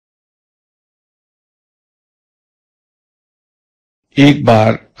ایک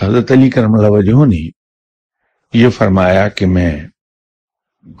بار حضرت علی کرم اللہ وجہہ نے یہ فرمایا کہ میں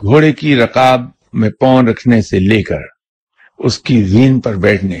گھوڑے کی رکاب میں پاؤں رکھنے سے لے کر اس کی زین پر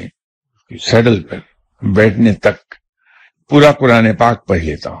بیٹھنے، سیڈل پر بیٹھنے تک پورا قرآن پاک پڑھ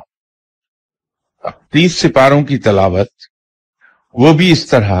لیتا ہوں۔ اب 30 سپاروں کی تلاوت، وہ بھی اس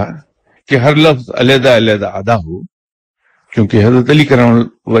طرح کہ ہر لفظ علیحدہ علیحدہ ادا ہو، کیونکہ حضرت علی کرم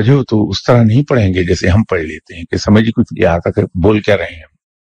وجہ تو اس طرح نہیں پڑھیں گے جیسے ہم پڑھ لیتے ہیں کہ سمجھ کچھ نہیں آتا کہ بول کیا رہے ہیں،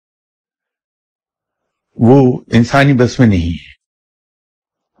 وہ انسانی بس میں نہیں ہے۔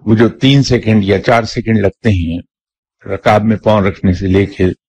 وہ جو 3 سیکنڈ یا 4 سیکنڈ لگتے ہیں رکاب میں پاؤں رکھنے سے لے کے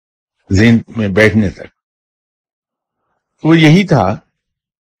زین میں بیٹھنے تک، وہ یہی تھا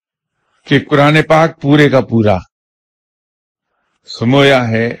کہ قرآن پاک پورے کا پورا سمویا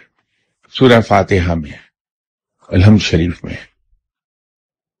ہے سورہ فاتحہ میں، الحمد شریف میں،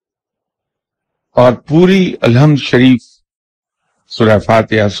 اور پوری الحمد شریف سورہ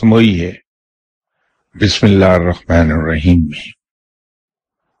فاتحہ سموئی ہے بسم اللہ الرحمن الرحیم میں،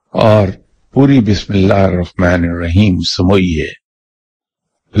 اور پوری بسم اللہ الرحمن الرحیم سموئی ہے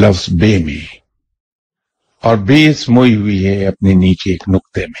لفظ بے میں، اور بے سموئی ہوئی ہے اپنے نیچے ایک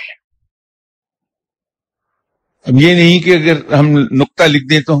نقطے میں۔ اب یہ نہیں کہ اگر ہم نقطہ لکھ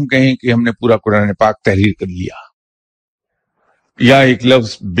دیں تو ہم کہیں کہ ہم نے پورا قرآن پاک تحریر کر لیا، یا ایک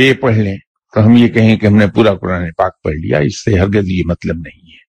لفظ بے پڑھ لیں تو ہم یہ کہیں کہ ہم نے پورا قرآن پاک پڑھ لیا۔ اس سے ہرگز یہ مطلب نہیں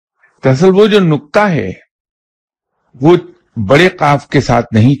ہے۔ دراصل وہ جو نقطہ ہے وہ بڑے قاف کے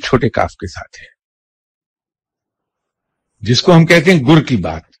ساتھ نہیں، چھوٹے قاف کے ساتھ ہے، جس کو ہم کہتے ہیں گر کی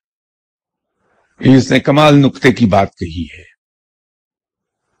بات۔ اس نے کمال نقطے کی بات کہی ہے،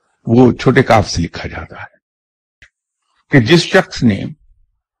 وہ چھوٹے قاف سے لکھا جاتا ہے کہ جس شخص نے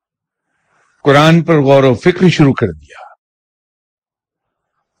قرآن پر غور و فکر شروع کر دیا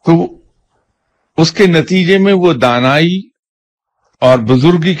تو اس کے نتیجے میں وہ دانائی اور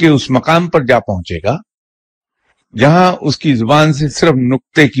بزرگی کے اس مقام پر جا پہنچے گا جہاں اس کی زبان سے صرف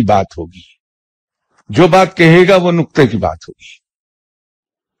نقطے کی بات ہوگی، جو بات کہے گا وہ نقطے کی بات ہوگی۔